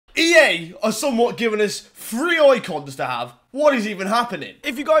EA are somewhat giving us free icons to have. What is even happening?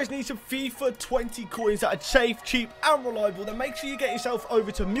 If you guys need some FIFA 20 coins that are safe, cheap, and reliable, then make sure you get yourself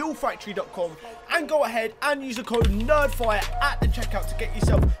over to mulefactory.com and go ahead and use the code NerdFire at the checkout to get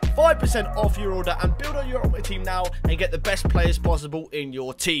yourself 5% off your order and build on your ultimate team now and get the best players possible in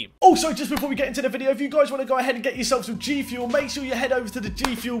your team. Also, just before we get into the video, if you guys want to go ahead and get yourself some G Fuel, make sure you head over to the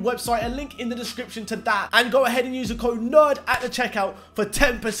G Fuel website, a link in the description to that, and go ahead and use the code NERD at the checkout for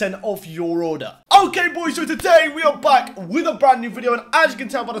 10% off your order. Okay, boys, so today we are back with a brand new video, and as you can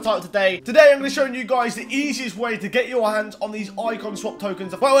tell by the title today I'm going to show you guys the easiest way to get your hands on these icon swap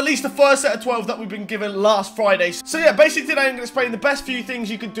tokens. Well, at least the first set of 12 that we've been given last Friday. So yeah, basically today I'm going to explain the best few things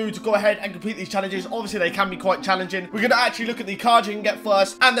you can do to go ahead and complete these challenges. Obviously they can be quite challenging. We're going to actually look at the cards you can get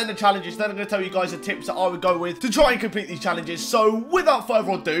first and then the challenges. Then I'm going to tell you guys the tips that I would go with to try and complete these challenges. So without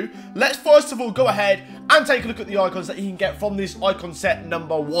further ado, let's first of all go ahead and take a look at the icons that you can get from this icon set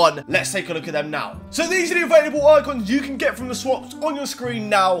number 1. Let's take a look at them now. So these are the available icons you can get from the swaps on your screen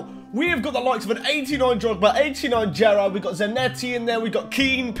now. We have got the likes of an 89 Drogba, 89 Gerrard, we've got Zanetti in there, we've got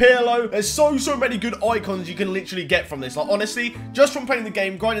Keane, Pirlo. There's so many good icons you can literally get from this. Like, honestly, just from playing the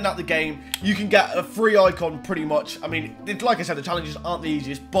game, grinding out the game, you can get a free icon pretty much. I mean, like I said, the challenges aren't the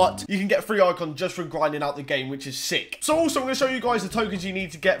easiest, but you can get a free icon just from grinding out the game, which is sick. So also, I'm going to show you guys the tokens you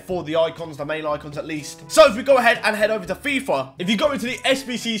need to get for the icons, the main icons at least. So if we go ahead and head over to FIFA, if you go into the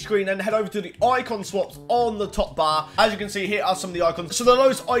SBC screen and head over to the icon swaps on the top bar, as you can see, here are some of the icons. So the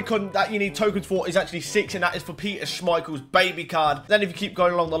lowest icon that you need tokens for is actually 6, and that is for Peter Schmeichel's baby card. Then if you keep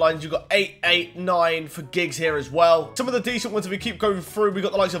going along the lines, you've got 8, 8, 9 for gigs here as well. Some of the decent ones, if we keep going through, we've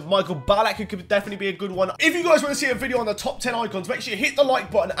got the likes of Michael Ballack, who could definitely be a good one. If you guys want to see a video on the top 10 icons, make sure you hit the like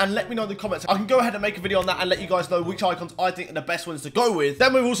button and let me know in the comments. I can go ahead and make a video on that and let you guys know which icons I think are the best ones to go with.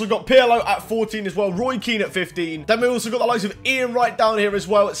 Then we've also got Pirlo at 14 as well, Roy Keane at 15. Then we've also got the likes of Ian Wright down here as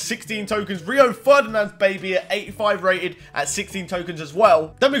well at 16 tokens, Rio Ferdinand's baby at 85 rated at 16 tokens as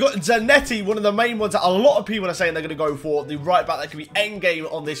well. Then we've got Zanetti, one of the main ones that a lot of people are saying they're going to go for, the right back that could be endgame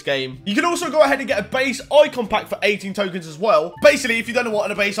on this game. You can also go ahead and get a base icon pack for 18 tokens as well. Basically, if you don't know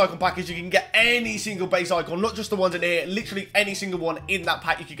what a base icon pack is, you can get any single base icon, not just the ones in here, literally any single one in that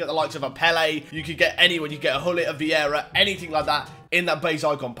pack. You could get the likes of a Pele, you could get anyone, you get a Hullet, a Vieira, anything like that in that base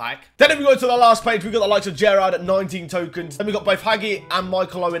icon pack. Then if we go to the last page, we've got the likes of Gerrard at 19 tokens. Then we've got both Hagi and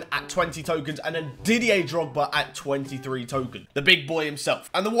Michael Owen at 20 tokens. And then Didier Drogba at 23 tokens. The big boy himself.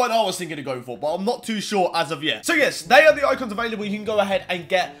 And the one I was thinking to go for, but I'm not too sure as of yet. So yes, they are the icons available you can go ahead and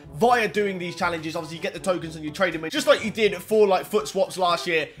get via doing these challenges. Obviously, you get the tokens and you trade them in. Just like you did for like foot swaps last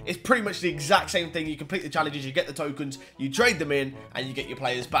year. It's pretty much the exact same thing. You complete the challenges, you get the tokens, you trade them in, and you get your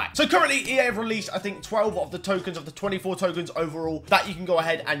players back. So currently, EA have released, I think, 12 of the tokens, of the 24 tokens overall that you can go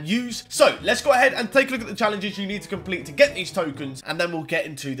ahead and use. So let's go ahead and take a look at the challenges you need to complete to get these tokens, and then we'll get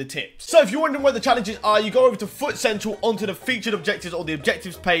into the tips. So if you're wondering where the challenges are, you go over to Foot Central onto the featured objectives or the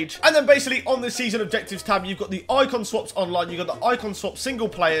objectives page, and then basically on the season objectives tab, you've got the icon swaps online, you've got the icon swaps single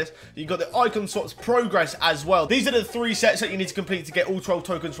players, you've got the icon swaps progress as well. These are the 3 sets that you need to complete to get all 12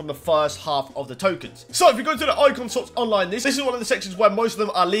 tokens from the first half of the tokens. So if you go to the icon swaps online, this is one of the sections where most of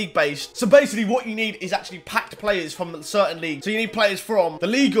them are league based. So basically what you need is actually packed players from certain leagues. So you need players from the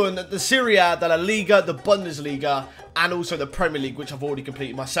Liga, the Serie A, the La Liga, the Bundesliga, and also the Premier League, which I've already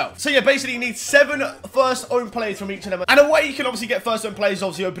completed myself. So yeah, basically you need 7 first-owned players from each of them. And a way you can obviously get first-owned players,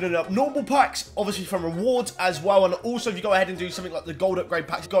 obviously opening up normal packs, obviously from rewards as well. And also if you go ahead and do something like the gold upgrade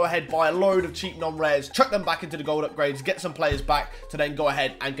packs, go ahead, buy a load of cheap non-rares, chuck them back into the gold upgrades, get some players back to then go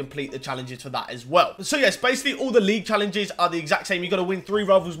ahead and complete the challenges for that as well. So yes, basically all the league challenges are the exact same. You got to win 3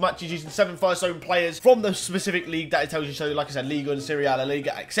 rivals matches using 7 first-owned players from the specific league that it tells you. So like I said, Liga and Serie A, La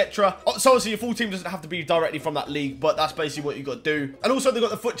Liga, etc. So obviously your full team doesn't have to be directly from that league, but that's basically what you got to do. And also they've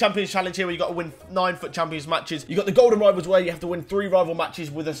got the Foot Champions challenge here where you got to win 9 Foot Champions matches. You got the Golden Rivals where you have to win 3 rival matches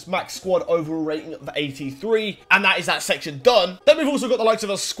with a max squad overall rating of 83, and that is that section done. Then we've also got the likes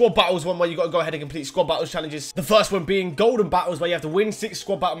of a Squad Battles one where you got to go ahead and complete Squad Battles challenges. The first one being Golden Battles where you have to win 6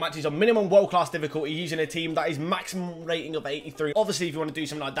 Squad Battle matches on minimum world-class difficulty using a team that is maximum rating of 83. Obviously if you want to do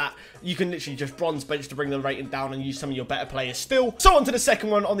something like that, you can literally just bronze bench to bring the rating down and use some of your better players still. So on to the second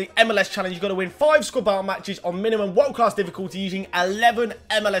one on the MLS challenge, you've got to win 5 Squad Battle matches on minimum world-class difficulty using 11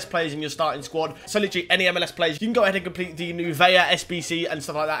 MLS players in your starting squad. So literally any MLS players, you can go ahead and complete the Nuvea SBC and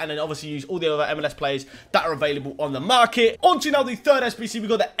stuff like that, and then obviously use all the other MLS players that are available on the market. On to now the third SBC, we've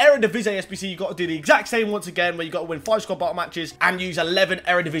got the Eredivisie SBC. You've got to do the exact same once again, where you've got to win 5 squad battle matches and use 11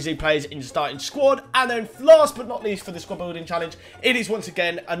 Eredivisie players in your starting squad. And then last but not least for the squad building challenge, it is once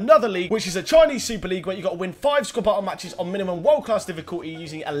again another league, which is a Chinese Super League, where you've got to win 5 squad battle matches on minimum world-class difficulty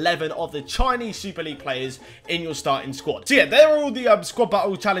using 11 of the Chinese Super League players in your starting squad. So yeah, there are all the squad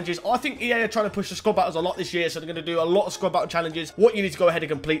battle challenges. I think EA are trying to push the squad battles a lot this year, so they're going to do a lot of squad battle challenges. What you need to go ahead and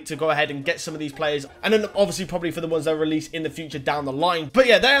complete to go ahead and get some of these players, and then obviously probably for the ones that are released in the future down the line. But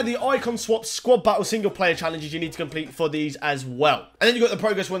yeah, they are the icon swap squad battle single player challenges you need to complete for these as well. And then you got the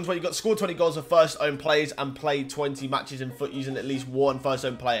progress ones where you got score 20 goals for first own players and play 20 matches in foot using at least one first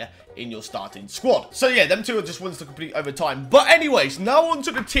own player in your starting squad. So yeah, them two are just ones to complete over time. But anyways, now on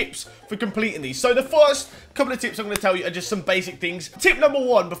to the tips for completing these. So the first couple of tips I'm going to tell you are just some basic things. Tip number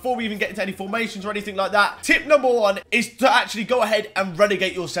one, before we even get into any formations or anything like that, tip number one is to actually go ahead and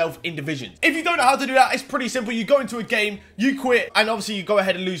relegate yourself in divisions. If you don't know how to do that, it's pretty simple. You go into a game, you quit, and obviously you go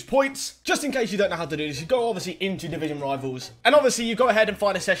ahead and lose points. Just in case you don't know how to do this, you go obviously into division rivals, and obviously you go ahead and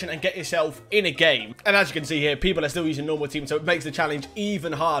find a session and get yourself in a game. And as you can see here, people are still using normal teams, so it makes the challenge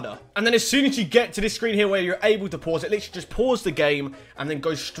even harder. And then as soon as you get to this screen here where you're able to pause it, literally just pause the game and then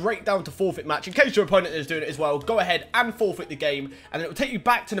go straight down to forfeit match. In case your opponent is doing it as well, go ahead and forfeit the game, and then it will take you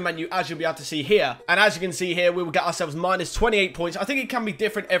back to the menu as you'll be able to see here. And as you can see here, we will get ourselves minus 28 points. I think it can be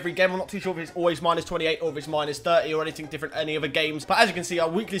different every game. I'm not too sure if it's always minus 28 or if it's minus 30 or anything different any other games. But as you can see, our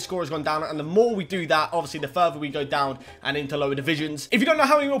weekly score has gone down, and the more we do that, obviously the further we go down and into lower divisions. If you don't know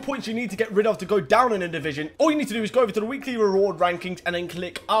how many more points you need to get rid of to go down in a division, all you need to do is go over to the weekly reward rankings and then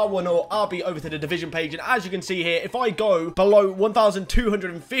click R1 or RB over to the division page. And as you can see here, if I go below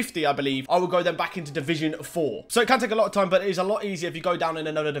 1,250, I believe, I will go then back into division 4. So it can take a lot of time, but it is a lot easier if you go down in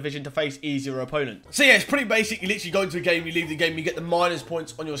another division to face easier opponents. So yeah, it's pretty basic. You literally go into a game, you leave the game, you get the minus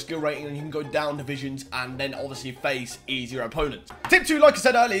points on your skill rating, and you can go down divisions and then obviously face easier opponents. Tip 2, like I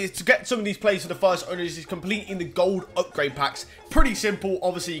said earlier, is to get some of these players for the first owners is completing the gold upgrade packs. Pretty simple.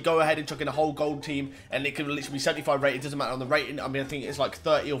 Obviously, you go ahead and chuck in a whole gold team, and it can literally be 75 rated. It doesn't matter on the rating. I mean, I think it's like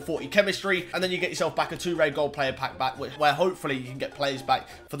 30 or 40 chemistry, and then you get yourself back a 2-rate gold player pack back, where hopefully you can get players back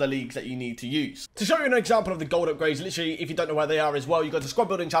for the leagues that you need to use. To show you an example of the gold upgrades, literally, if you don't know where they are as well, you go to squad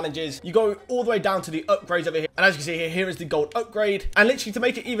building challenges, you go all the way down to the upgrades over here, and as you can see here, here is the gold upgrade. And literally, to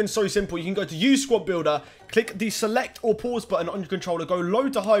make it even so simple, you can go to use squad builder, click the select or pause button on your controller, go low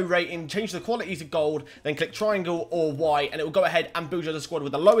to high rating, change the quality to gold, then click triangle or Y, and it will go ahead and build your squad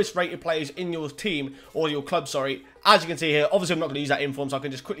with the lowest rated players in your team, or your club, sorry. As you can see here, obviously I'm not going to use that inform, so I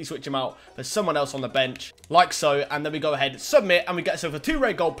can just quickly switch him out for someone else on the bench, like so, and then we go ahead, submit, and we get ourselves a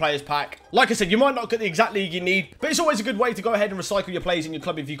 2-rate gold players pack. Like I said, you might not get the exact league you need, but it's always a good way to go ahead and recycle your players in your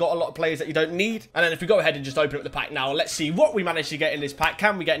club if you've got a lot of players that you don't need. And then if we go ahead and just open up the pack now, let's see what we managed to get in this pack.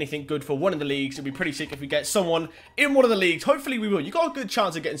 Can we get anything good for one of the leagues? It'd be pretty sick if we get someone in one of the leagues. Hopefully we will. You got a good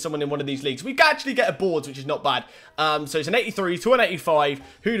chance of getting someone in one of these leagues. We can actually get a boards, which is not bad. So it's an 83 to an 85.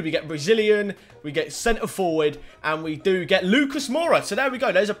 Who do we get? Brazilian. We get centre forward, and we do get Lucas Moura. So there we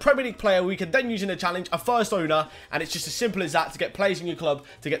go. There's a Premier League player we can then use in a challenge, a first owner, and it's just as simple as that to get players in your club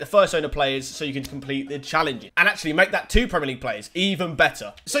to get the first owner players so you can complete the challenges and actually make that 2 Premier League players even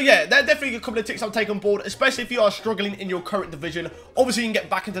better. So yeah, they're definitely a couple of tips I'll take on board, especially if you are struggling in your current division. Obviously, you can get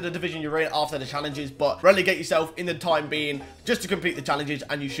back into the division you're in after the challenges, but relegate yourself in the time being just to complete the challenges,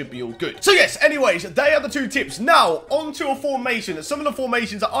 and you should be all good. So yes, anyways, they are the 2 tips. Now, on to a formation. Some of the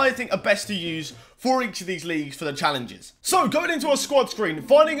formations that I think are best to use for each of these leagues for the challenges. So, going into our squad screen,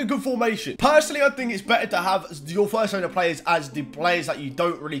 finding a good formation. Personally, I think it's better to have your first owner players as the players that you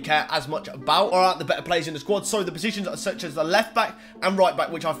don't really care as much about, or aren't the better players in the squad. So, the positions are such as the left back and right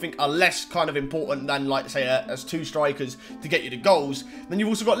back, which I think are less kind of important than, like, say, as 2 strikers to get you the goals. Then you've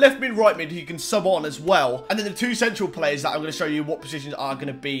also got left mid, right mid, who you can sub on as well. And then the 2 central players that I'm going to show you what positions are going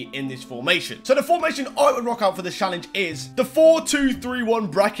to be in this formation. So, the formation I would rock out for this challenge is the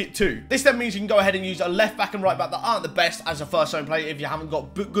 4-2-3-1 bracket 2. This then means you can go ahead and use a left back and right back that aren't the best as a first owner player if you haven't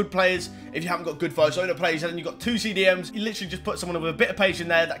got good players. If you haven't got good first owner players, and then you've got 2 CDMs, you literally just put someone with a bit of pace in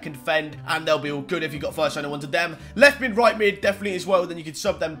there that can defend, and they'll be all good if you've got first owner ones of them. Left mid, right mid, definitely as well. Then you can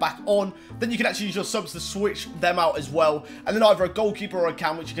sub them back on. Then you can actually use your subs to switch them out as well. And then either a goalkeeper or a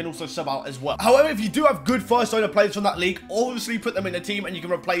cam, which you can also sub out as well. However, if you do have good first owner players from that league, obviously put them in a team, and you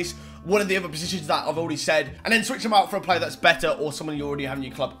can replace one of the other positions that I've already said, and then switch them out for a player that's better or someone you already have in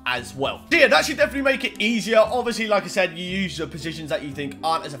your club as well. So yeah, that should definitely make it easier. Obviously, like I said, you use the positions that you think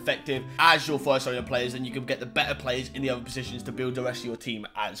aren't as effective as your first owner players, and you can get the better players in the other positions to build the rest of your team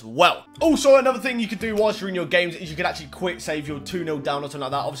as well. Also, another thing you can do whilst you're in your games is you can actually quit, say if you're 2-0 down or something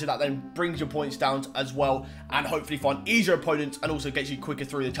like that. Obviously, that then brings your points down as well, and hopefully find easier opponents, and also gets you quicker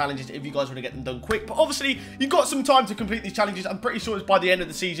through the challenges if you guys want to get them done quick. But obviously, you've got some time to complete these challenges. I'm pretty sure it's by the end of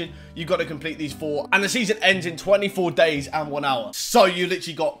the season you've got to complete these 4, and the season ends in 24 days and 1 hour. So you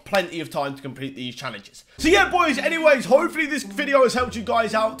literally got plenty of time to complete these challenges. So yeah, boys, anyways, hopefully this video has helped you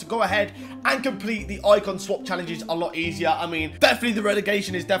guys out to go ahead ahead and complete the icon swap challenges a lot easier. I mean, definitely the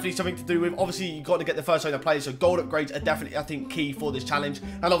relegation is definitely something to do with. Obviously, you got to get the first owner players, so gold upgrades are definitely, I think, key for this challenge.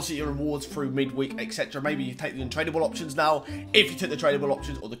 And obviously, your rewards through midweek, etc. Maybe you take the untradeable options now, if you took the tradable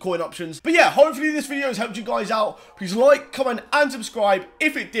options or the coin options. But yeah, hopefully this video has helped you guys out. Please like, comment, and subscribe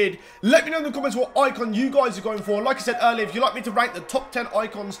if it did. Let me know in the comments what icon you guys are going for. Like I said earlier, if you'd like me to rank the top 10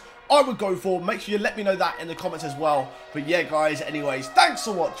 icons I would go for, make sure you let me know that in the comments as well. But yeah, guys, anyways, thanks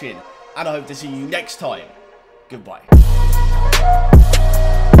for watching, and I hope to see you next time. Goodbye.